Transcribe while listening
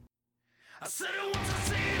I said it once, I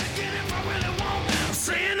say it again if I really want. I'm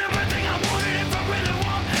saying everything I wanted if I really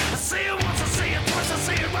want. I say it once, I say it twice, I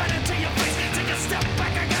say it right into your face. Take a step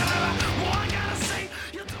back, I gotta say.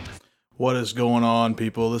 What is going on,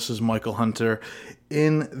 people? This is Michael Hunter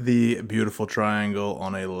in the beautiful Triangle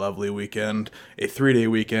on a lovely weekend, a 3-day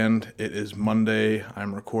weekend. It is Monday.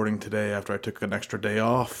 I'm recording today after I took an extra day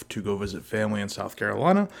off to go visit family in South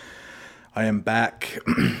Carolina. I am back.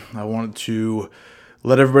 I wanted to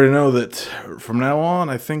let everybody know that from now on,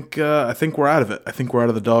 I think we're out of it. I think we're out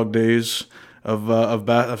of the dog days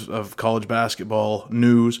of college basketball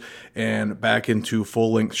news and back into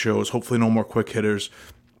full-length shows. Hopefully, no more quick hitters.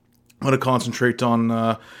 I'm going to concentrate on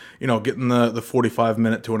getting the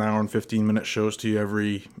 45-minute to an hour and 15-minute shows to you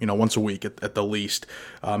every once a week at the least.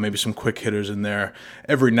 Maybe some quick hitters in there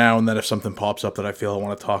every now and then if something pops up that I feel I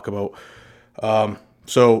want to talk about.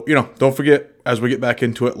 So, don't forget, as we get back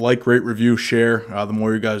into it, like, rate, review, share. The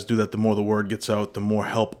more you guys do that, the more the word gets out, the more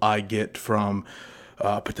help I get from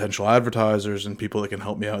potential advertisers and people that can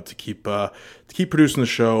help me out to keep producing the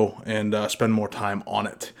show and spend more time on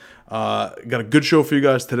it. Got a good show for you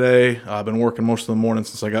guys today. I've been working most of the morning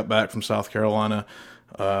since I got back from South Carolina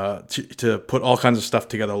to put all kinds of stuff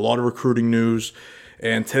together, a lot of recruiting news.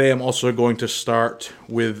 And today I'm also going to start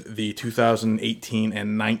with the 2018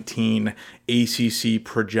 and 19 ACC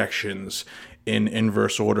projections in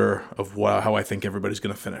inverse order of how I think everybody's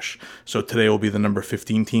going to finish. So today will be the number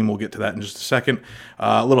 15 team. We'll get to that in just a second.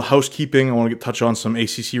 A little housekeeping. I want to touch on some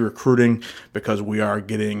ACC recruiting because we are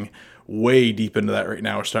getting way deep into that right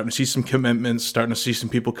now. We're starting to see some commitments, starting to see some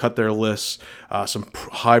people cut their lists. Some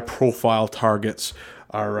high-profile targets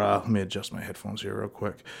are... let me adjust my headphones here real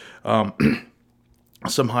quick.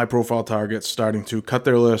 Some high-profile targets starting to cut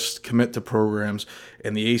their list, commit to programs,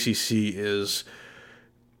 and the ACC is,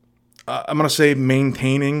 I'm going to say,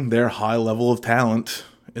 maintaining their high level of talent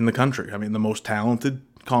in the country. I mean, the most talented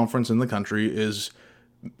conference in the country is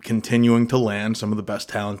continuing to land some of the best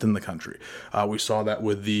talent in the country. We saw that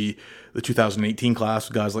with the 2018 class,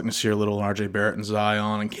 guys like Nasir Little and RJ Barrett and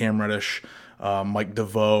Zion and Cam Reddish, Mike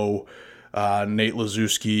DeVoe, Nate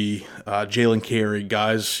Laszewski, Jalen Carey,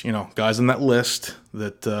 guys in that list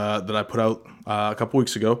that I put out a couple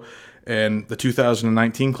weeks ago, and the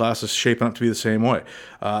 2019 class is shaping up to be the same way.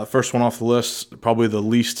 First one off the list, probably the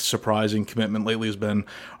least surprising commitment lately has been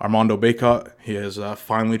Armando Bacot. He has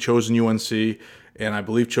finally chosen UNC, and I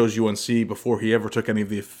believe chose UNC before he ever took any of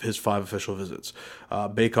his 5 official visits.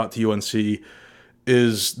 Bacot to UNC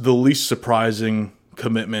is the least surprising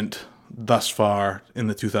commitment thus far in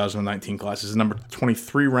the 2019 class. He's the number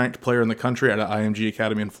 23 ranked player in the country at an IMG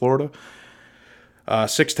Academy in Florida.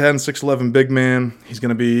 6'10", 6'11", big man. He's going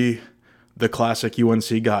to be the classic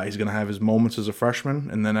UNC guy. He's going to have his moments as a freshman,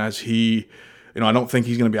 and then as he, I don't think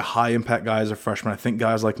he's going to be a high-impact guy as a freshman. I think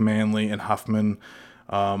guys like Manley and Huffman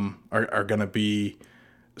are going to be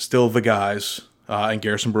still the guys, and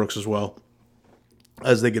Garrison Brooks as well,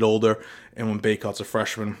 as they get older, and when Bacot's a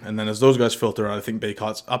freshman. And then as those guys filter out, I think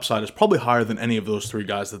Bacot's upside is probably higher than any of those 3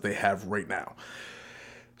 guys that they have right now.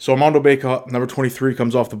 So Armando Bacot, number 23,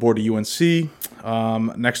 comes off the board to UNC.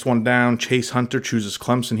 Next one down, Chase Hunter chooses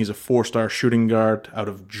Clemson. He's a 4-star shooting guard out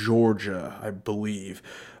of Georgia, I believe.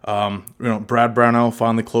 Brad Brownell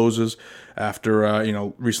finally closes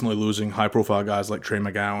after recently losing high-profile guys like Trey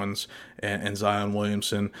McGowens and Zion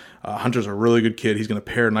Williamson. Hunter's a really good kid. He's going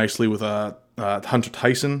to pair nicely with Hunter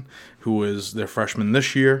Tyson, who is their freshman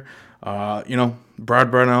this year. Brad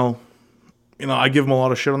Brownell, I give him a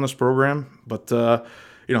lot of shit on this program, but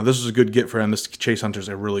this is a good get for him. This Chase Hunter's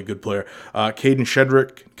a really good player. Caden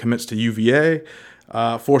Shedrick commits to UVA.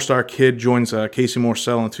 4-star kid joins Casey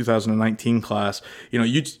Morsell in the 2019 class.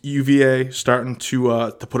 UVA starting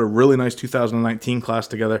to put a really nice 2019 class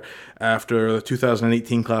together after the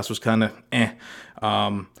 2018 class was kind of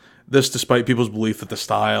this despite people's belief that the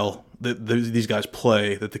style that these guys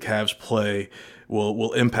play, that the Cavs play,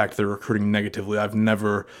 will impact their recruiting negatively. I've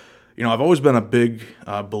always been a big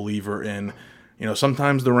believer in,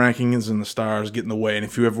 sometimes the rankings and the stars get in the way. And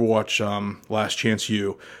if you ever watch Last Chance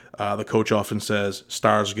U, the coach often says,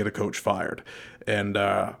 stars get a coach fired. And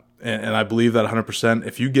I believe that 100%.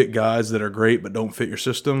 If you get guys that are great but don't fit your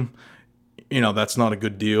system, that's not a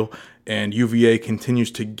good deal. And UVA continues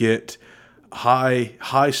to get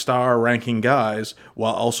high star ranking guys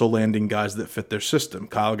while also landing guys that fit their system.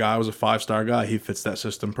 Kyle Guy was a 5-star guy. He fits that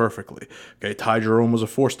system perfectly. Okay, Ty Jerome was a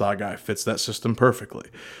 4-star guy. Fits that system perfectly.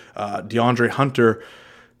 DeAndre Hunter,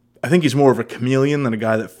 I think he's more of a chameleon than a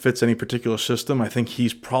guy that fits any particular system. I think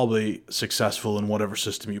he's probably successful in whatever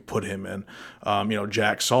system you put him in.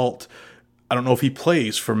 Jack Salt, I don't know if he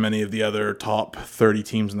plays for many of the other top 30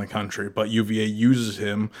 teams in the country, but UVA uses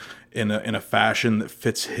him in a fashion that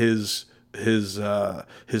fits his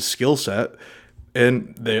skill set,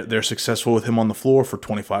 and they're successful with him on the floor for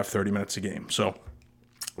 25, 30 minutes a game. So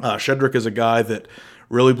Shedrick is a guy that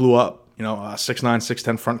really blew up, a 6'9",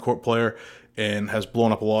 6'10" front court player, and has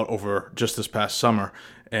blown up a lot over just this past summer,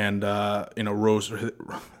 and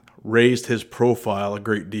raised his profile a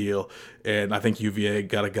great deal. And I think UVA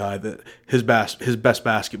got a guy that his best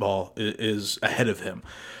basketball is ahead of him.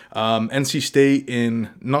 NC State,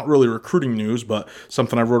 in not really recruiting news, but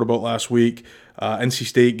something I wrote about last week, NC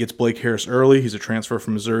State gets Blake Harris early. He's a transfer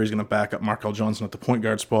from Missouri. He's going to back up Markel Johnson at the point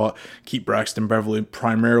guard spot, keep Braxton Beverly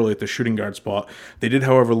primarily at the shooting guard spot. They did,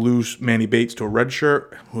 however, lose Manny Bates to a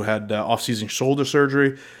redshirt who had offseason shoulder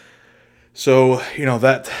surgery. So,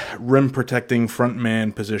 that rim-protecting front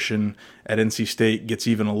man position at NC State gets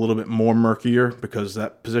even a little bit more murkier because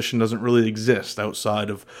that position doesn't really exist outside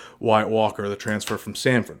of Wyatt Walker, the transfer from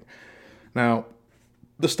Samford. Now,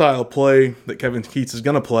 the style of play that Kevin Keatts is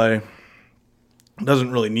going to play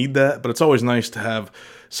doesn't really need that, but it's always nice to have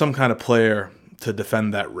some kind of player to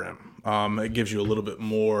defend that rim. It gives you a little bit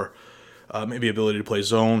more maybe ability to play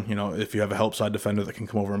zone. If you have a help side defender that can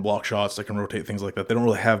come over and block shots, that can rotate, things like that. They don't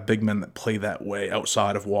really have big men that play that way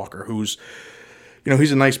outside of Walker, who's,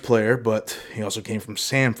 he's a nice player, but he also came from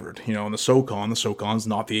Samford, in the SoCon. The SoCon's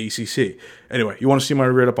not the ACC. Anyway, you want to see my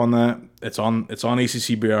write-up on that? It's on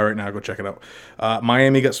ACCBR right now. Go check it out.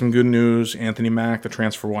 Miami got some good news. Anthony Mack, the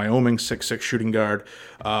transfer Wyoming, 6'6" shooting guard,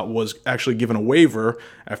 was actually given a waiver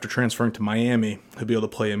after transferring to Miami. He'll be able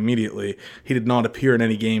to play immediately. He did not appear in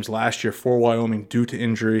any games last year for Wyoming due to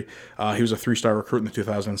injury. He was a 3-star recruit in the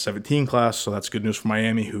 2017 class, so that's good news for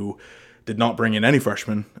Miami, who did not bring in any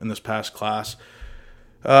freshmen in this past class.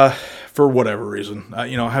 For whatever reason. I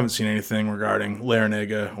haven't seen anything regarding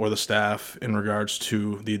Larinaga or the staff in regards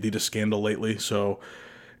to the Adidas scandal lately. So,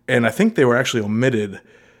 and I think they were actually omitted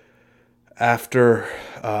after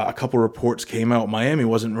a couple reports came out. Miami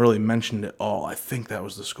wasn't really mentioned at all. I think that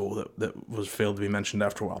was the school that was failed to be mentioned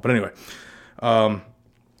after a while. But anyway,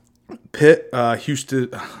 Pitt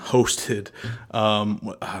hosted, I'm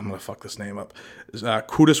going to fuck this name up,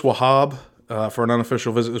 Qudus Wahab, for an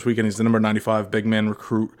unofficial visit this weekend. He's the number 95 big man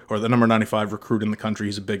recruit, or the number 95 recruit in the country.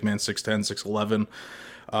 He's a big man, 6'10",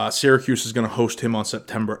 6'11". Syracuse is going to host him on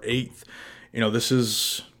September 8th. This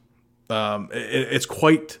is, it's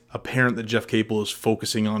quite apparent that Jeff Capel is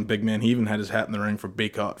focusing on big man. He even had his hat in the ring for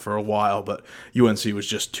Baycott for a while, but UNC was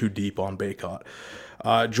just too deep on Baycott.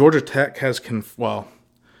 Georgia Tech has,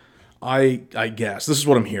 I guess, this is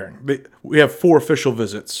what I'm hearing. We have 4 official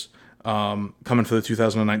visits coming for the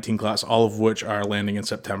 2019 class, all of which are landing in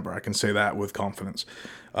September. I can say that with confidence.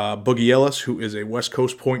 Boogie Ellis, who is a West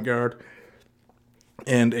Coast point guard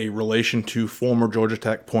and a relation to former Georgia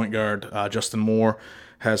Tech point guard Justin Moore,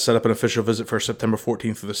 has set up an official visit for September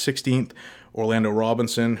 14th through the 16th. Orlando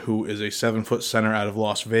Robinson, who is a 7-foot center out of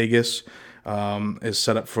Las Vegas, is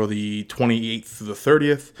set up for the 28th through the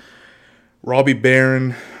 30th. Robbie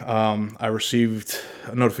Barron, I received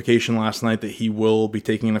a notification last night that he will be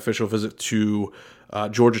taking an official visit to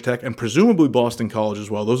Georgia Tech and presumably Boston College as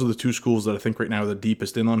well. Those are the 2 schools that I think right now are the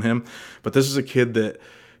deepest in on him. But this is a kid that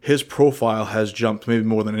his profile has jumped maybe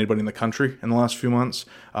more than anybody in the country in the last few months.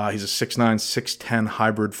 He's a 6'9", 6'10"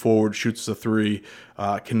 hybrid forward, shoots the 3,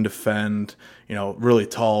 can defend, really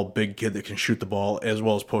tall, big kid that can shoot the ball as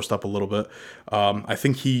well as post up a little bit. I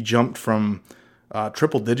think he jumped from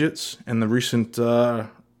triple digits in the recent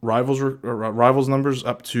rivals numbers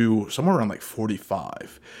up to somewhere around like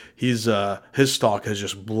 45. His stock has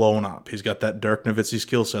just blown up. He's got that Dirk Nowitzki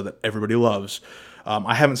skill set that everybody loves.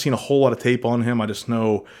 I haven't seen a whole lot of tape on him. I just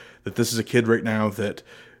know that this is a kid right now that,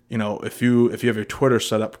 if you have your Twitter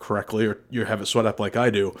set up correctly, or you have it set up like I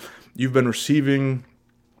do, you've been receiving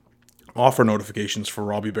offer notifications for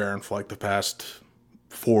Robbie Barron for like the past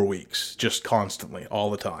 4 weeks, just constantly,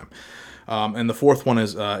 all the time. And the 4th one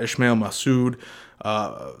is Ishmael Massoud,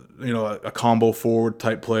 a combo forward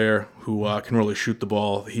type player who can really shoot the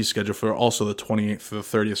ball. He's scheduled for also the 28th to the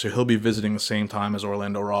 30th, so he'll be visiting the same time as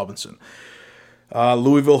Orlando Robinson.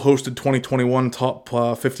 Louisville hosted 2021 top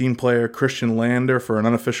 15 player Christian Lander for an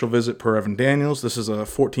unofficial visit per Evan Daniels. This is a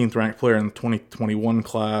 14th ranked player in the 2021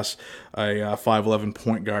 class, a 5'11"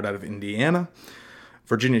 point guard out of Indiana.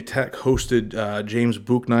 Virginia Tech hosted James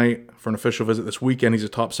Bouknight for an official visit this weekend. He's a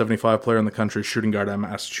top 75 player in the country, shooting guard out of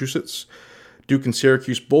Massachusetts. Duke and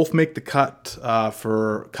Syracuse both make the cut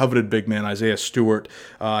for coveted big man Isaiah Stewart.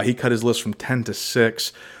 He cut his list from 10 to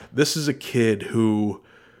 6. This is a kid who,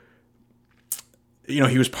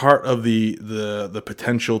 he was part of the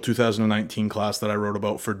potential 2019 class that I wrote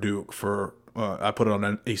about for Duke for I put it on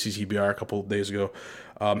an ACCBR a couple of days ago.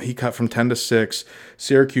 He cut from 10 to 6.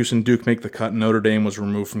 Syracuse and Duke make the cut. Notre Dame was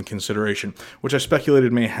removed from consideration, which I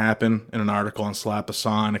speculated may happen in an article on Slap a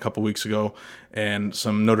Sign a couple weeks ago. And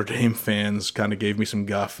some Notre Dame fans kind of gave me some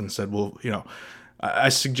guff and said, well, I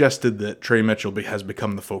suggested that Trey Mitchell has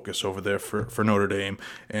become the focus over there for Notre Dame,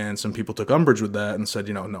 and some people took umbrage with that and said,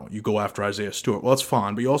 no, you go after Isaiah Stewart. Well, that's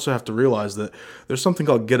fine, but you also have to realize that there's something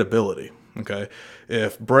called gettability, okay?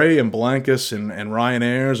 If Bray and Blankus and Ryan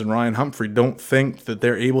Ayers and Ryan Humphrey don't think that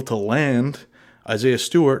they're able to land Isaiah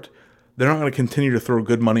Stewart, they're not going to continue to throw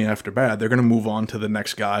good money after bad. They're going to move on to the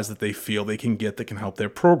next guys that they feel they can get that can help their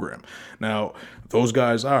program. Now, those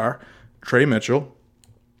guys are Trey Mitchell,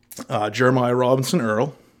 Jeremiah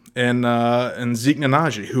Robinson-Earl, and Zeke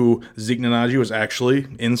Nnaji, who Zeke Nnaji was actually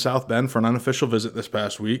in South Bend for an unofficial visit this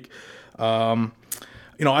past week. I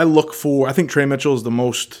think Trey Mitchell is the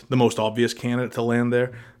most obvious candidate to land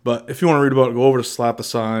there. But if you want to read about it, go over to Slap a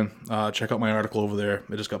Sign. Check out my article over there.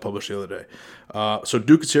 It just got published the other day. So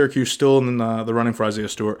Duke and Syracuse still in the running for Isaiah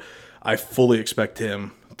Stewart. I fully expect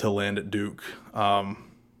him to land at Duke. I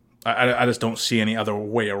just don't see any other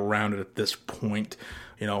way around it at this point.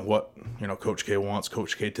 What Coach K wants,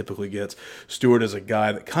 Coach K typically gets. Stewart is a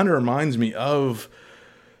guy that kind of reminds me of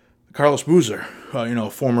Carlos Boozer,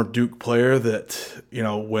 former Duke player that,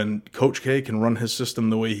 when Coach K can run his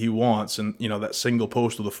system the way he wants and, that single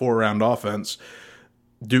post with a 4-round offense,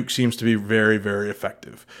 Duke seems to be very, very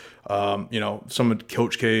effective. Some of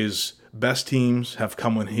Coach K's best teams have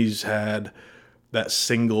come when he's had that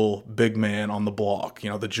single big man on the block. The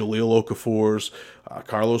Jahlil Okafors,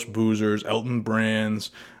 Carlos Boozers, Elton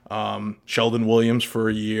Brands, Sheldon Williams for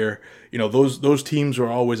a year. Those teams are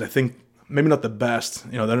always, I think, maybe not the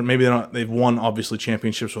best. They've won obviously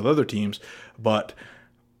championships with other teams, but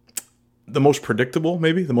the most predictable,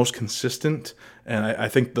 maybe the most consistent. And I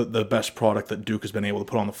think the best product that Duke has been able to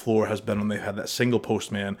put on the floor has been when they've had that single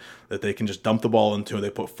post man that they can just dump the ball into. They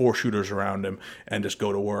put 4 shooters around him and just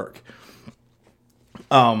go to work.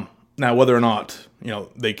 Now, whether or not,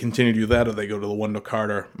 they continue to do that or they go to the Wendell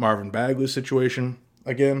Carter, Marvin Bagley situation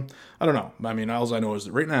again, I don't know. I mean, all I know is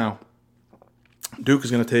that right now, Duke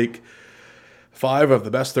is going to take 5 of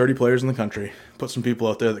the best 30 players in the country, put some people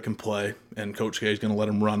out there that can play, and Coach K is going to let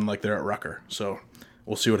them run like they're at Rucker. So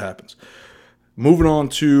we'll see what happens. Moving on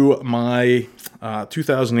to my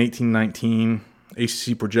 2018-19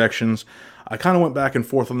 ACC projections. I kind of went back and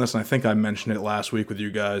forth on this, and I think I mentioned it last week with you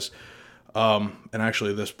guys. And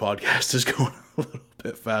actually, this podcast is going a little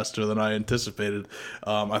bit faster than I anticipated.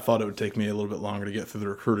 I thought it would take me a little bit longer to get through the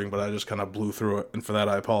recruiting, but I just kind of blew through it, and for that,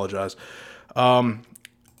 I apologize.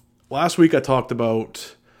 Last week, I talked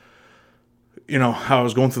about, how I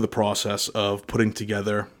was going through the process of putting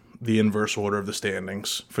together the inverse order of the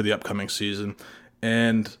standings for the upcoming season,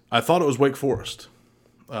 and I thought it was Wake Forest.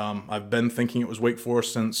 I've been thinking it was Wake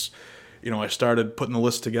Forest since, I started putting the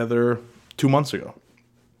list together 2 months ago.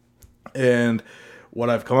 And what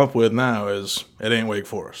I've come up with now is it ain't Wake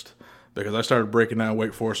Forest, because I started breaking down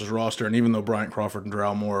Wake Forest's roster, and even though Bryant Crawford and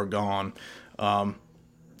Darrell Moore are gone,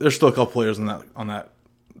 there's still a couple players on that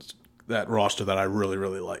roster that I really,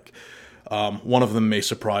 really like. One of them may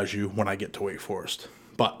surprise you when I get to Wake Forest.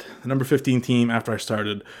 But the number 15 team, after I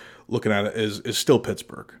started looking at it, is still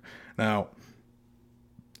Pittsburgh. Now,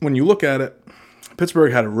 when you look at it,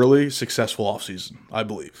 Pittsburgh had a really successful offseason, I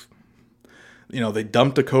believe. They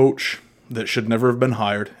dumped a coach that should never have been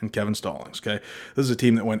hired in Kevin Stallings, okay? This is a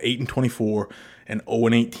team that went 8-24 and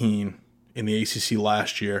 0-18 in the ACC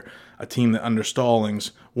last year. A team that under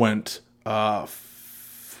Stallings went,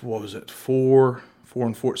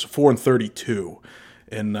 4-32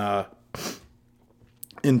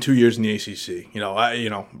 in 2 years in the ACC.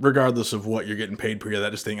 Regardless of what you're getting paid per year,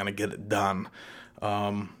 that just ain't gonna get it done.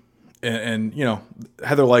 And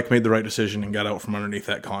Heather Lyke made the right decision and got out from underneath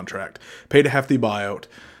that contract. Paid a hefty buyout,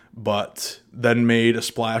 but then made a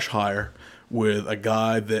splash hire with a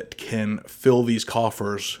guy that can fill these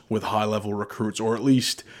coffers with high-level recruits, or at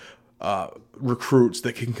least recruits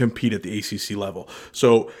that can compete at the ACC level.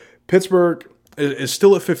 So Pittsburgh is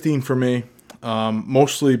still at 15 for me,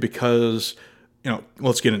 mostly because,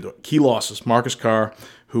 let's get into it. Key losses. Marcus Carr,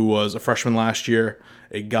 who was a freshman last year,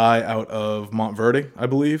 a guy out of Montverde, I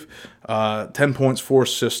believe. 10 points, 4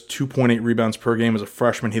 assists, 2.8 rebounds per game as a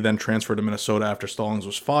freshman. He then transferred to Minnesota after Stallings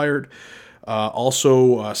was fired.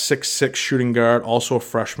 Also, 6'6" shooting guard, also a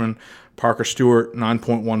freshman. Parker Stewart,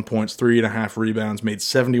 9.1 points, 3.5 rebounds, made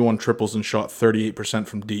 71 triples and shot 38%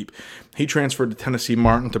 from deep. He transferred to Tennessee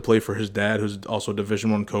Martin to play for his dad, who's also a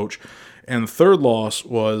Division I coach. And the third loss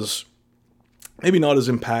was maybe not as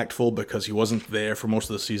impactful because he wasn't there for most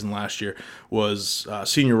of the season last year, was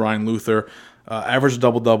senior Ryan Luther. Averaged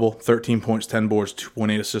double-double, 13 points, 10 boards,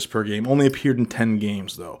 2.8 assists per game. Only appeared in 10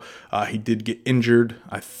 games, though. He did get injured.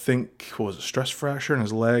 I think, what was it, stress fracture in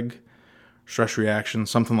his leg? Stress reaction,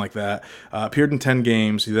 something like that. Appeared in 10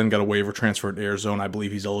 games. He then got a waiver transfer to Arizona. I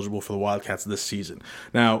believe he's eligible for the Wildcats this season.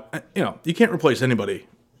 Now, you can't replace anybody,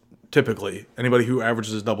 typically. Anybody who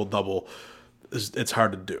averages double-double, it's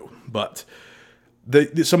hard to do. But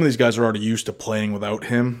some of these guys are already used to playing without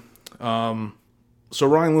him. So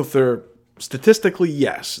Ryan Luther, statistically,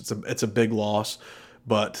 yes, it's a big loss,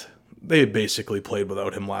 but they had basically played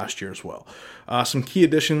without him last year as well. Some key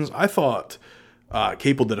additions, I thought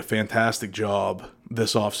Capel did a fantastic job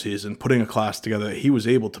this offseason putting a class together that he was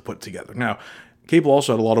able to put together. Now, Capel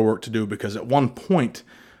also had a lot of work to do because at one point,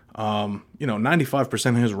 95%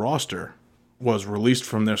 of his roster was released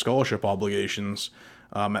from their scholarship obligations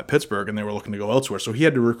at Pittsburgh, and they were looking to go elsewhere. So he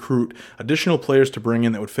had to recruit additional players to bring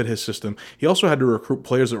in that would fit his system. He also had to recruit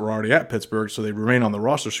players that were already at Pittsburgh so they remain on the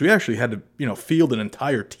roster. So he actually had to, field an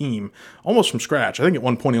entire team almost from scratch. I think at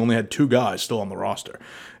one point he only had 2 guys still on the roster,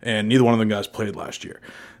 and neither one of them guys played last year.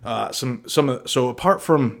 So apart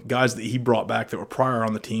from guys that he brought back that were prior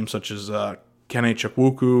on the team, such as Kene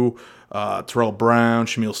Chukwuku, Terrell Brown,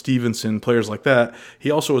 Shamil Stevenson, players like that,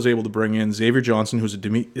 he also was able to bring in Xavier Johnson, who's a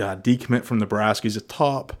decommit from Nebraska. He's a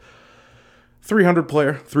top 300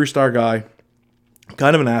 player, 3-star guy,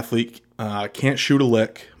 kind of an athlete, can't shoot a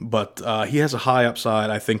lick, but he has a high upside,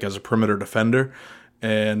 I think, as a perimeter defender.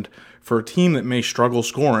 And for a team that may struggle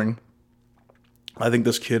scoring, I think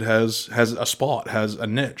this kid has a spot, has a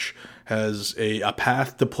niche, has a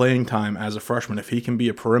path to playing time as a freshman. If he can be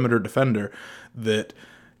a perimeter defender that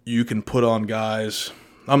you can put on guys,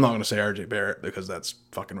 I'm not going to say RJ Barrett because that's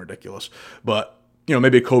fucking ridiculous, but,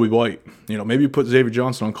 maybe a Kobe White. Maybe you put Xavier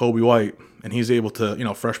Johnson on Kobe White, and he's able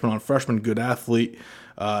to, freshman on freshman, good athlete.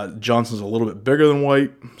 Johnson's a little bit bigger than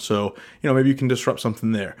White, so, maybe you can disrupt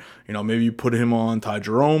something there. Maybe you put him on Ty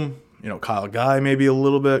Jerome, Kyle Guy maybe a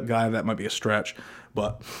little bit. Guy, that might be a stretch,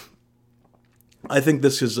 but I think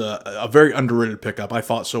this is a very underrated pickup. I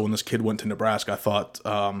thought so when this kid went to Nebraska. I thought,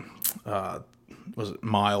 was it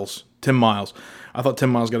Miles? Tim Miles. I thought Tim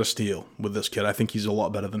Miles got a steal with this kid. I think he's a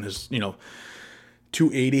lot better than his,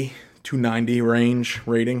 280, 290 range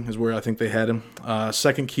rating is where I think they had him.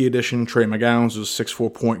 Second key addition, Trey McGowns, was a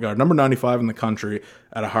 6'4" point guard, number 95 in the country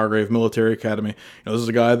at a Hargrave Military Academy. This is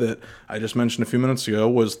a guy that I just mentioned a few minutes ago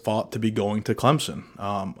was thought to be going to Clemson.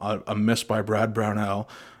 A miss by Brad Brownell,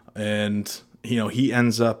 and he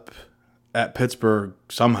ends up at Pittsburgh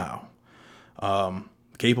somehow.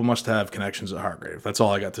 Capel must have connections at Hargrave. That's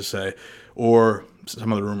all I got to say. Or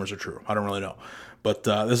some of the rumors are true. I don't really know. But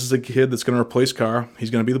this is a kid that's going to replace Carr.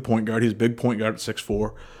 He's going to be the point guard. He's a big point guard at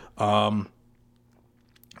 6'4".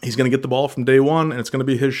 He's going to get the ball from day one, and it's going to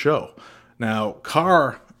be his show. Now,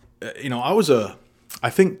 Carr, I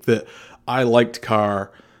think that I liked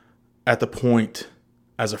Carr at the point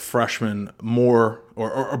as a freshman more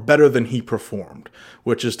or better than he performed,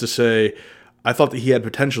 which is to say, I thought that he had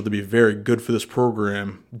potential to be very good for this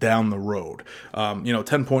program down the road.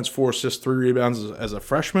 10 points, 4 assists, 3 rebounds as a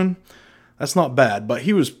freshman, that's not bad, but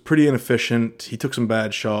he was pretty inefficient. He took some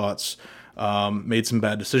bad shots, made some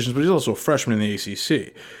bad decisions, but he's also a freshman in the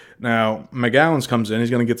ACC. Now, McGowens comes in,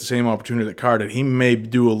 he's going to get the same opportunity that Carr did. He may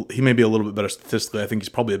be a little bit better statistically. I think he's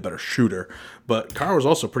probably a better shooter, but Carr was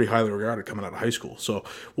also pretty highly regarded coming out of high school, so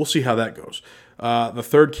we'll see how that goes. The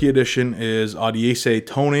third key addition is Adiese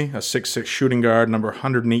Toney, a 6'6" shooting guard, number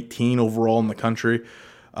 118 overall in the country.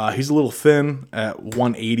 He's a little thin at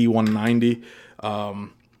 180, 190.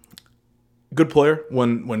 Good player.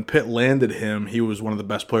 When Pitt landed him, he was one of the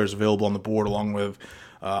best players available on the board, along with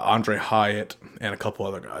Andre Hyatt and a couple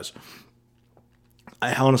other guys.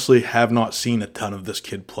 I honestly have not seen a ton of this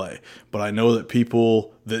kid play, but I know that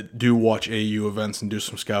people that do watch AU events and do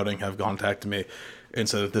some scouting have contacted me and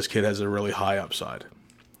said that this kid has a really high upside.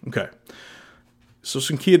 Okay. So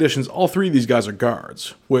some key additions. All 3 of these guys are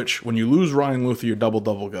guards, which when you lose Ryan Luther, your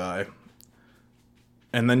double-double guy,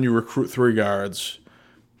 and then you recruit 3 guards,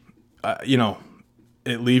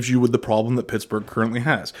 it leaves you with the problem that Pittsburgh currently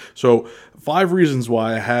has. So 5 reasons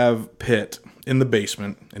why I have Pitt in the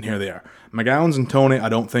basement, and here they are. McGowens and Toney I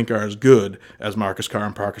don't think are as good as Marcus Carr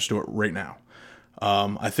and Parker Stewart right now.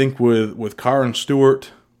 I think with Carr and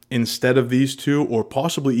Stewart instead of these 2, or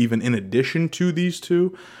possibly even in addition to these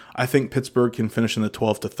 2, I think Pittsburgh can finish in the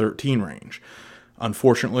 12 to 13 range.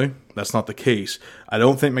 Unfortunately, that's not the case. I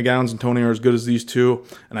don't think McGowens and Toney are as good as these 2,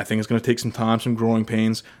 and I think it's going to take some time, some growing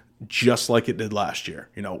pains, just like it did last year.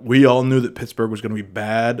 We all knew that Pittsburgh was going to be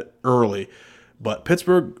bad early, But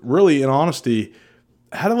Pittsburgh, really, in honesty,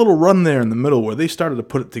 had a little run there in the middle where they started to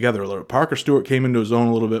put it together a little. Parker Stewart came into his own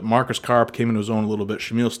a little bit. Marcus Karp came into his own a little bit.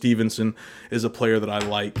 Shamil Stevenson is a player that I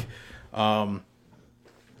like.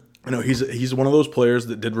 He's one of those players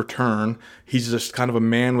that did return. He's just kind of a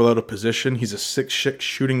man without a position. He's a 6'6"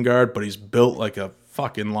 shooting guard, but he's built like a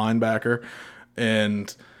fucking linebacker.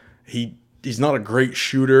 And he's not a great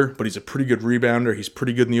shooter, but he's a pretty good rebounder. He's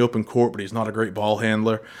pretty good in the open court, but he's not a great ball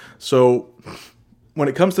handler. So when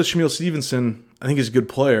it comes to Shamil Stevenson, I think he's a good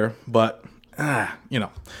player, but,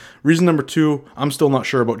 Reason number 2, I'm still not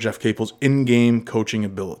sure about Jeff Capel's in-game coaching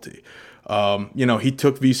ability. He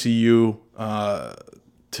took VCU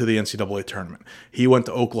to the NCAA tournament. He went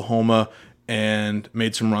to Oklahoma and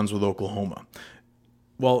made some runs with Oklahoma.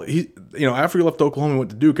 Well, after he left Oklahoma and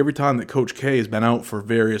went to Duke, every time that Coach K has been out for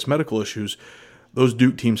various medical issues, those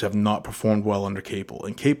Duke teams have not performed well under Capel.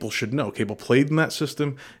 And Capel should know. Capel played in that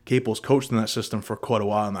system. Capel's coached in that system for quite a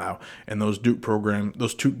while now. And those Duke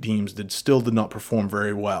teams did not perform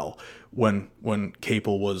very well when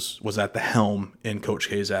Capel was at the helm in Coach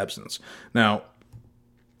K's absence. Now,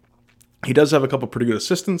 he does have a couple pretty good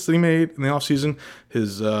assistants that he made in the offseason.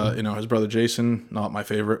 His brother Jason, not my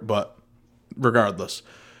favorite, but regardless,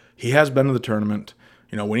 he has been to the tournament.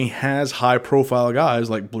 When he has high-profile guys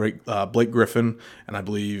like Blake Griffin, and I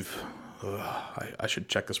believe, I should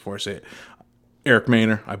check this before I say it, Eric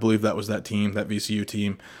Maynor, I believe that was that team, that VCU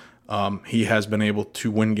team, he has been able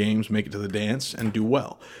to win games, make it to the dance, and do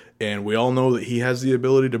well. And we all know that he has the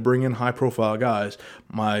ability to bring in high-profile guys.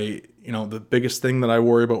 The biggest thing that I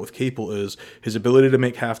worry about with Capel is his ability to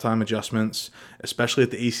make halftime adjustments, especially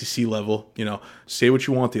at the ACC level. Say what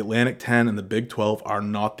you want, the Atlantic 10 and the Big 12 are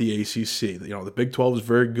not the ACC. The Big 12 is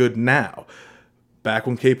very good now. Back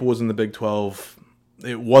when Capel was in the Big 12,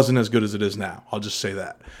 it wasn't as good as it is now. I'll just say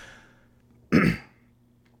that.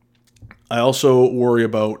 I also worry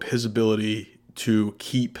about his ability to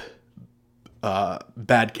keep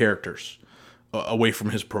bad characters away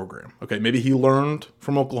from his program. Okay, maybe he learned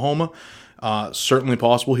from Oklahoma. Certainly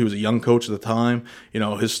possible. He was a young coach at the time.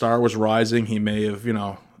 His star was rising. He may have,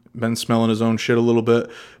 been smelling his own shit a little bit.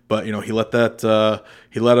 But, he let I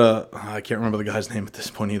can't remember the guy's name at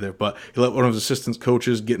this point either, but he let one of his assistant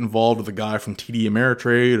coaches get involved with a guy from TD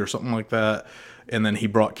Ameritrade or something like that. And then he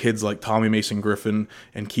brought kids like Tommy Mason Griffin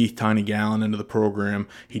and Keith Tiny Gallen into the program.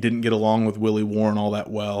 He didn't get along with Willie Warren all that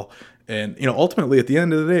well. And, ultimately, at the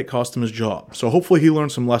end of the day, it cost him his job. So hopefully he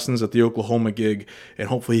learned some lessons at the Oklahoma gig, and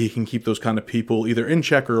hopefully he can keep those kind of people either in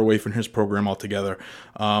check or away from his program altogether.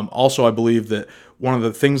 Also, I believe that one of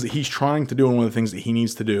the things that he's trying to do and one of the things that he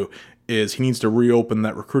needs to do is he needs to reopen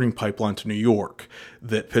that recruiting pipeline to New York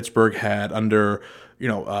that Pittsburgh had under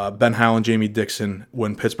Ben Howell and Jamie Dixon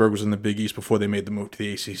when Pittsburgh was in the Big East before they made the move to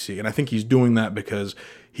the ACC. And I think he's doing that because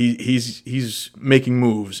he's making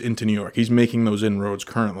moves into New York. He's making those inroads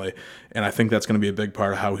currently, and I think that's going to be a big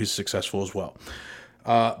part of how he's successful as well.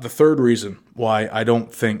 The third reason why I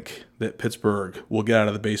don't think that Pittsburgh will get out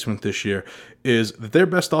of the basement this year is that their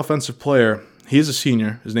best offensive player, he is a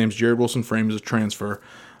senior. His name's Jared Wilson-Frame. He's a transfer.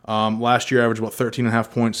 Last year, averaged about 13.5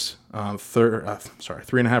 points,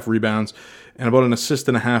 3.5 rebounds, and about an assist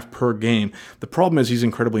and a half per game. The problem is he's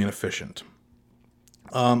incredibly inefficient.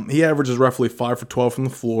 He averages roughly 5 for 12 from the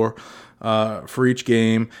floor for each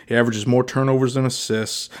game. He averages more turnovers than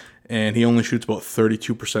assists, and he only shoots about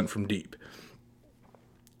 32% from deep.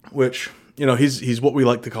 Which, he's what we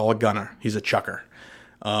like to call a gunner. He's a chucker.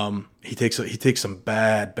 He takes some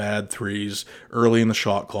bad threes early in the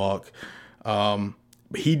shot clock.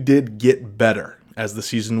 He did get better as the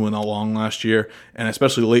season went along last year, and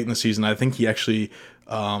especially late in the season. I think he actually,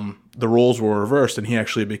 the roles were reversed, and he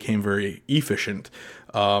actually became very efficient.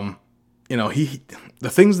 The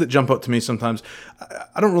things that jump out to me sometimes,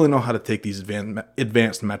 I don't really know how to take these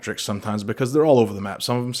advanced metrics sometimes because they're all over the map.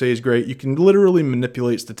 Some of them say he's great. You can literally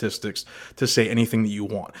manipulate statistics to say anything that you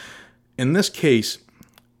want. In this case,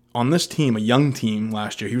 on this team, a young team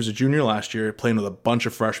last year, he was a junior last year, playing with a bunch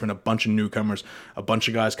of freshmen, a bunch of newcomers, a bunch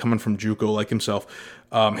of guys coming from JUCO like himself.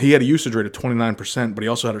 He had a usage rate of 29%, but he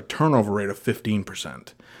also had a turnover rate of 15%.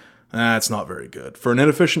 That's not very good. For an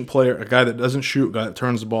inefficient player, a guy that doesn't shoot, a guy that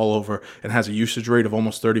turns the ball over, and has a usage rate of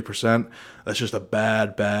almost 30%, that's just a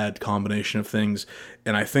bad combination of things.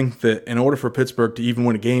 And I think that in order for Pittsburgh to even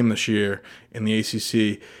win a game this year in the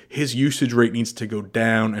ACC, his usage rate needs to go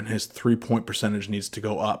down and his three-point percentage needs to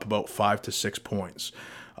go up about 5 to 6 points.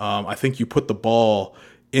 I think you put the ball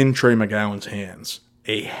in Trey McGowan's hands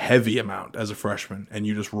a heavy amount as a freshman, and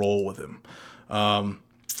you just roll with him. And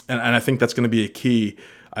I think that's going to be a key.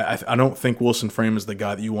 I don't think Wilson Frame is the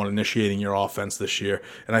guy that you want initiating your offense this year.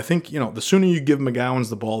 And I think, the sooner you give McGowens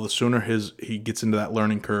the ball, the sooner he gets into that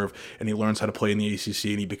learning curve and he learns how to play in the ACC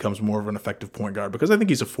and he becomes more of an effective point guard, because I think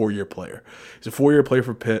he's a 4-year player. He's a 4-year player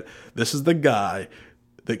for Pitt. This is the guy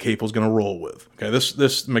that Capel's going to roll with. Okay, this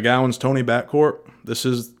McGowens-Tony backcourt, this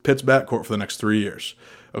is Pitt's backcourt for the next 3 years.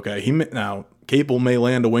 Okay, now Capel may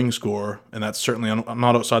land a wing scorer, and that's certainly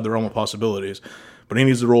not outside the realm of possibilities. But he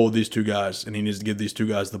needs to roll with these two guys, and he needs to give these two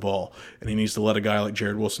guys the ball. And he needs to let a guy like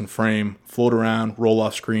Jared Wilson Frame float around, roll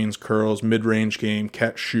off screens, curls, mid-range game,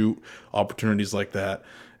 catch, shoot, opportunities like that,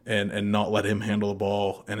 and not let him handle the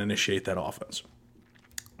ball and initiate that offense.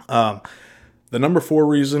 The number 4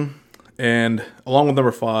 reason, and along with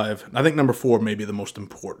number 5, I think number 4 may be the most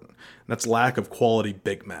important, and that's lack of quality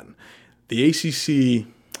big men. The ACC,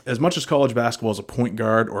 as much as college basketball is a point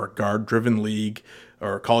guard or a guard-driven league,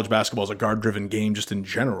 or college basketball is a guard-driven game just in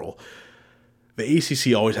general, the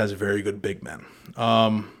ACC always has very good big men.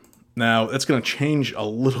 Now, that's going to change a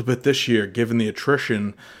little bit this year given the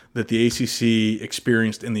attrition that the ACC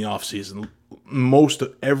experienced in the offseason. Most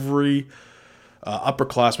of every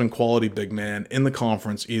upperclassman quality big man in the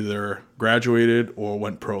conference either graduated or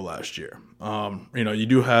went pro last year.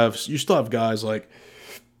 You still have guys like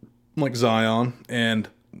Zion, and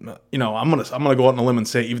I'm gonna go out on a limb and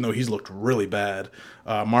say, even though he's looked really bad,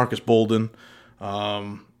 Marcus Bolden,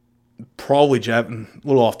 probably Javin, a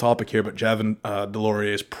little off topic here, but Javin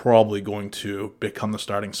Delorier is probably going to become the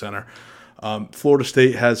starting center. Florida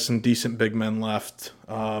State has some decent big men left,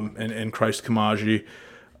 and Christ Kamaji.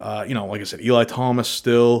 Like I said, Eli Thomas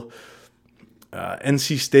still.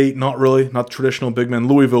 NC State, not traditional big men.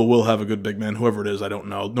 Louisville will have a good big man, whoever it is, I don't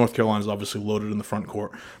know. North Carolina's obviously loaded in the front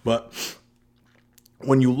court, but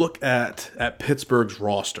when you look at Pittsburgh's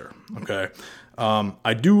roster, okay,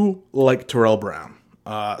 I do like Terrell Brown.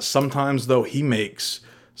 Sometimes, though, he makes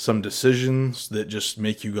some decisions that just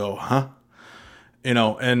make you go, huh? And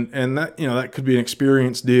that could be an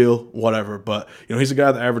experience deal, whatever. But he's a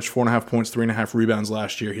guy that averaged 4.5 points, 3.5 rebounds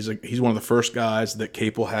last year. He's one of the first guys that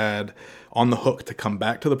Capel had on the hook to come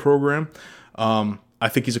back to the program. I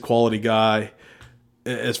think he's a quality guy.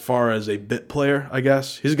 As far as a bit player, I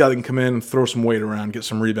guess. He's a guy that can come in and throw some weight around, get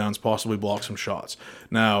some rebounds, possibly block some shots.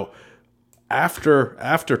 Now, after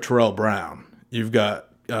Terrell Brown, you've got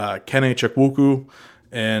Kene Chukwuku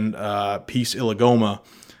and Peace Ilagoma.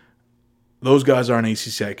 Those guys are an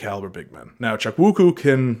ACC caliber big men. Now,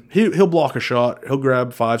 Chukwuku he'll block a shot, he'll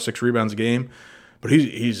grab 5-6 rebounds a game, but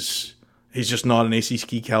he's just not an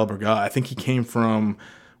ACC caliber guy. I think he came from,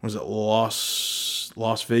 Las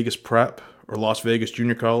Vegas Prep or Las Vegas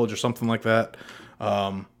Junior College or something like that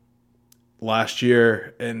last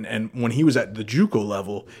year. And when he was at the JUCO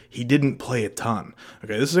level, he didn't play a ton.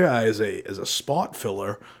 Okay, this guy is a spot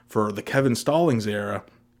filler for the Kevin Stallings era,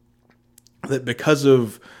 that because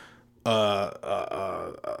of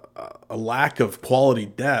a lack of quality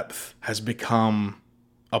depth has become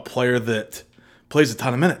a player that plays a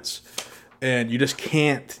ton of minutes. And you just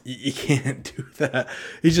can't do that.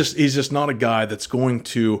 He's just not a guy that's going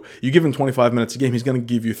to, you give him 25 minutes a game, he's going to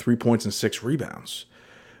give you 3 points and 6 rebounds.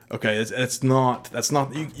 Okay, that's not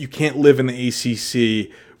you can't live in the ACC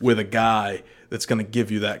with a guy that's going to give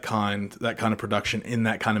you that kind of production in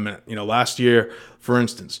that kind of minute. Last year, for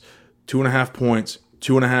instance, 2.5 points,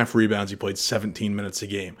 2.5 rebounds. He played 17 minutes a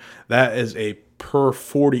game. That is a per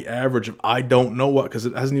 40 average of I don't know what, because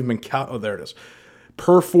it hasn't even been counted. Oh, there it is.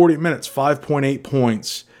 Per 40 minutes, 5.8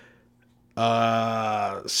 points,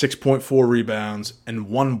 6.4 rebounds, and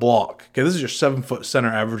 1 block. Okay, this is your 7-foot center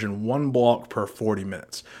averaging 1 block per 40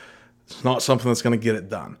 minutes. It's not something that's going to get it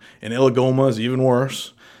done. And Ilagoma is even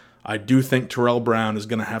worse. I do think Terrell Brown is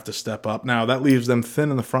going to have to step up. Now, that leaves them thin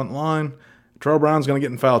in the front line. Terrell Brown's going to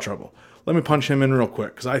get in foul trouble. Let me punch him in real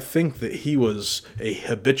quick, because I think that he was a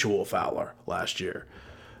habitual fouler last year.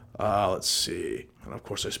 Let's see. And of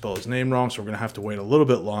course, I spelled his name wrong, so we're going to have to wait a little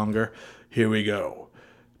bit longer. Here we go.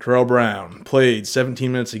 Terrell Brown played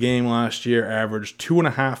 17 minutes a game last year, averaged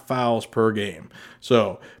 2.5 fouls per game.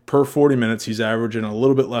 So, per 40 minutes, he's averaging a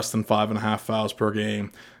little bit less than 5.5 fouls per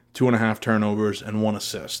game, 2.5 turnovers, and 1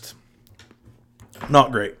 assist.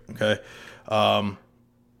 Not great, okay? Like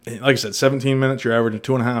I said, 17 minutes, you're averaging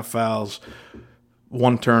 2.5 fouls,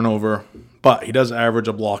 1 turnover, but he does average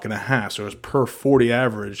a block and a half, so his per 40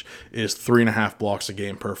 average is 3.5 blocks a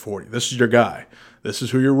game per 40. This is your guy. This is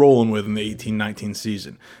who you're rolling with in the 18-19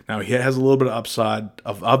 season. Now, he has a little bit of upside.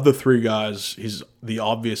 Of the 3 guys, he's the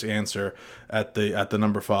obvious answer at the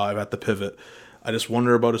number 5, at the pivot. I just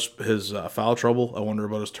wonder about his foul trouble. I wonder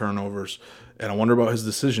about his turnovers, and I wonder about his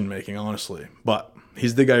decision-making, honestly. But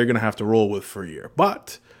he's the guy you're going to have to roll with for a year.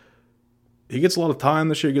 But he gets a lot of time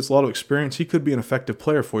this year, he gets a lot of experience. He could be an effective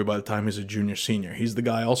player for you by the time he's a junior, senior. He's the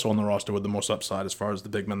guy also on the roster with the most upside as far as the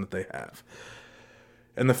big men that they have.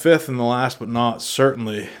 And the fifth and the last, but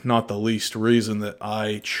certainly not the least reason that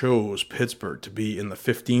I chose Pittsburgh to be in the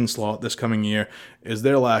 15 slot this coming year is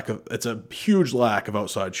their it's a huge lack of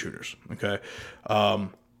outside shooters, okay?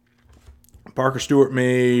 Parker Stewart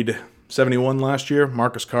made 71 last year.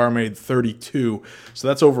 Marcus Carr made 32. So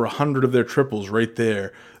that's over 100 of their triples right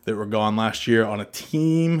there that were gone last year on a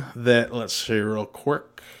team that, let's see real quick.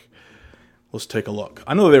 Let's take a look.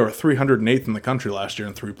 I know they were 308th in the country last year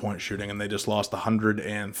in three-point shooting, and they just lost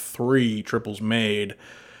 103 triples made.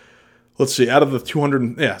 Let's see, out of the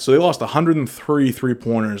 200, so they lost 103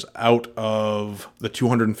 three-pointers out of the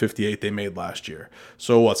 258 they made last year.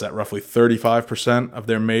 So what's that, roughly 35% of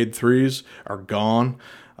their made threes are gone.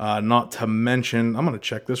 Not to mention, I'm going to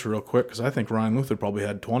check this real quick because I think Ryan Luther probably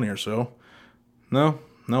had 20 or so. No,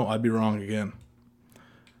 I'd be wrong again.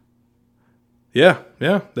 Yeah,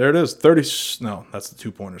 there it is. 30. No, that's the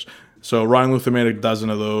two-pointers. So Ryan Luther made a dozen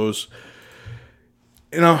of those.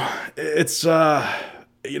 It's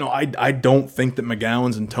I don't think that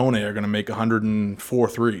McGowan's and Tone are going to make 103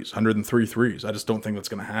 threes. I just don't think that's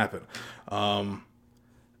going to happen.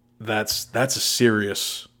 That's a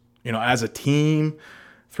serious, as a team,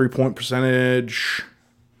 3-point percentage,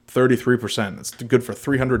 33%. It's good for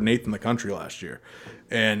 308th in the country last year.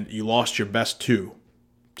 And you lost your best two,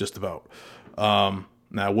 just about.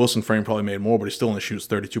 Now, Wilson Frame probably made more, but he still only shoots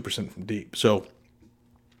 32% from deep. So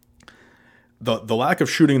the lack of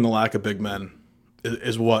shooting and the lack of big men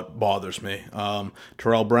is what bothers me.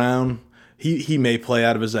 Terrell Brown, he may play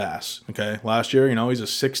out of his ass. Okay, last year, he's a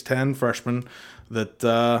 6'10" freshman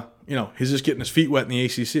that he's just getting his feet wet in the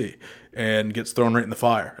ACC and gets thrown right in the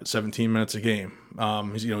fire at 17 minutes a game.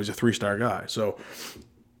 He's a 3-star guy, so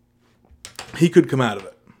he could come out of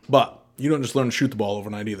it. But you don't just learn to shoot the ball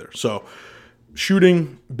overnight either. So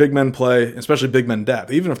shooting, big men play, especially big men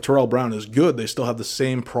depth. Even if Terrell Brown is good, they still have the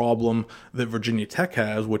same problem that Virginia Tech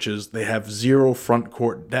has, which is they have zero front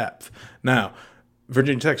court depth. Now,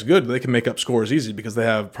 Virginia Tech's good, but they can make up scores easy because they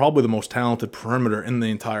have probably the most talented perimeter in the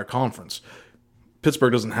entire conference.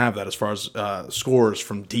 Pittsburgh doesn't have that as far as scores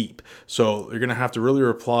from deep. So you're going to have to really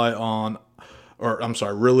rely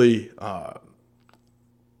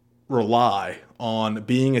on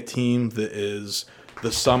being a team that is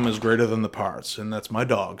the sum is greater than the parts. And that's my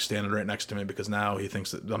dog standing right next to me because now he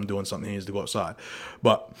thinks that I'm doing something. He needs to go outside.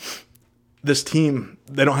 But this team,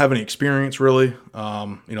 they don't have any experience really.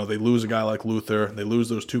 They lose a guy like Luther. They lose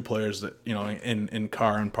those two players that, in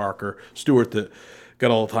Carr and Parker. Stewart that got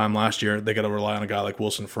all the time last year. They got to rely on a guy like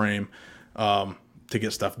Wilson Frame to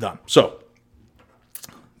get stuff done. So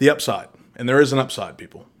the upside, and there is an upside,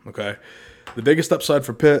 people, okay? The biggest upside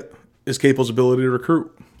for Pitt is Capel's ability to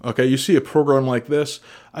recruit. Okay, you see a program like this.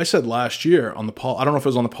 I said last year on the pod, I don't know if it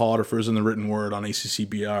was on the pod or if it was in the written word on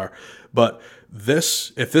ACCBR, but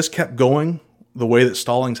if this kept going the way that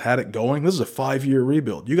Stallings had it going, this is a 5-year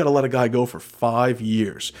rebuild. You got to let a guy go for 5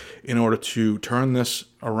 years in order to turn this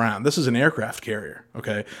around. This is an aircraft carrier,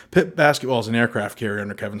 okay? Pitt basketball is an aircraft carrier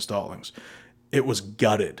under Kevin Stallings. It was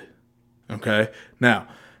gutted, okay? Now,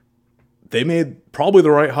 they made probably the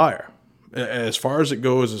right hire. As far as it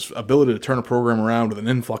goes, is ability to turn a program around with an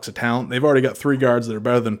influx of talent. They've already got 3 guards that are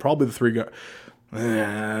better than probably the 3 guards.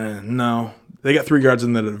 No, they got 3 guards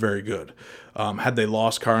in that are very good. Had they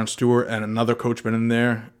lost Carr and Stewart and another coach been in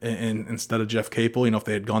there instead of Jeff Capel, if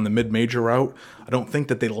they had gone the mid-major route, I don't think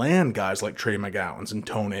that they land guys like Trey McGowans and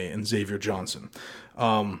Tone and Xavier Johnson.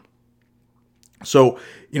 So,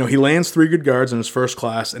 he lands 3 good guards in his first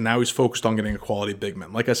class, and now he's focused on getting a quality big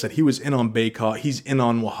man. Like I said, he was in on Baycott. He's in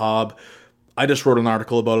on Wahab. I just wrote an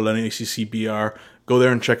article about it on ACCBR. Go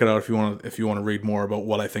there and check it out if you want to read more about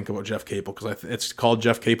what I think about Jeff Capel, because it's called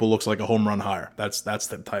Jeff Capel Looks Like a Home Run Hire. That's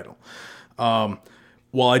the title.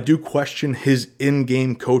 While I do question his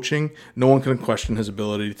in-game coaching, no one can question his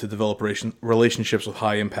ability to develop relationships with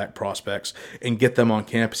high-impact prospects and get them on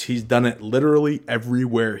campus. He's done it literally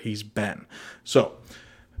everywhere he's been. So,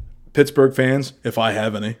 Pittsburgh fans, if I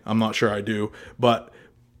have any, I'm not sure I do, but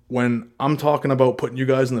when I'm talking about putting you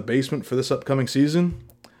guys in the basement for this upcoming season,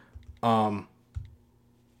 I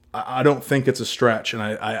don't think it's a stretch, and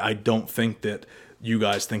I don't think that you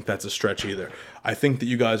guys think that's a stretch either. I think that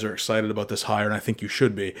you guys are excited about this hire, and I think you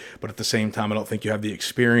should be. But at the same time, I don't think you have the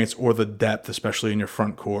experience or the depth, especially in your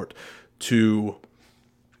front court, to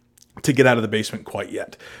to get out of the basement quite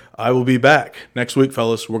yet. I will be back next week,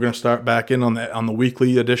 fellas. We're going to start back in on the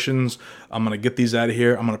weekly editions. I'm going to get these out of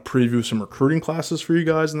here. I'm going to preview some recruiting classes for you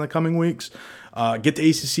guys in the coming weeks. Get to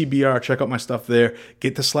ACCBR, check out my stuff there.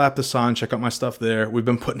 Get to Slap the Sign, check out my stuff there. We've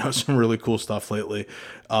been putting out some really cool stuff lately.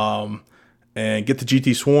 And get to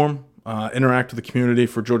GT Swarm. Interact with the community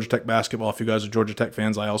for Georgia Tech basketball. If you guys are Georgia Tech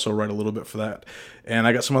fans, I also write a little bit for that. And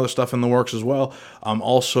I got some other stuff in the works as well. I'm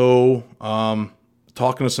also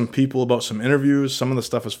talking to some people about some interviews. Some of the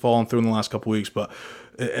stuff has fallen through in the last couple weeks, but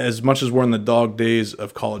as much as we're in the dog days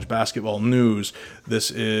of college basketball news, this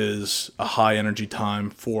is a high energy time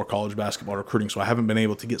for college basketball recruiting. So I haven't been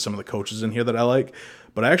able to get some of the coaches in here that I like,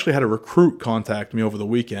 but I actually had a recruit contact me over the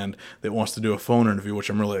weekend that wants to do a phone interview, which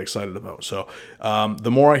I'm really excited about. So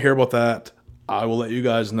the more I hear about that, I will let you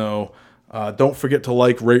guys know. Don't forget to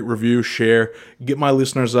like, rate, review, share, get my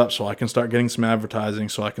listeners up so I can start getting some advertising,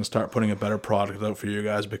 so I can start putting a better product out for you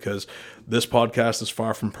guys, because this podcast is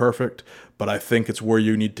far from perfect, but I think it's where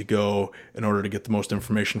you need to go in order to get the most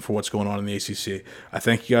information for what's going on in the ACC. I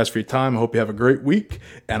thank you guys for your time. I hope you have a great week,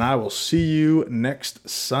 and I will see you next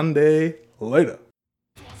Sunday. Later.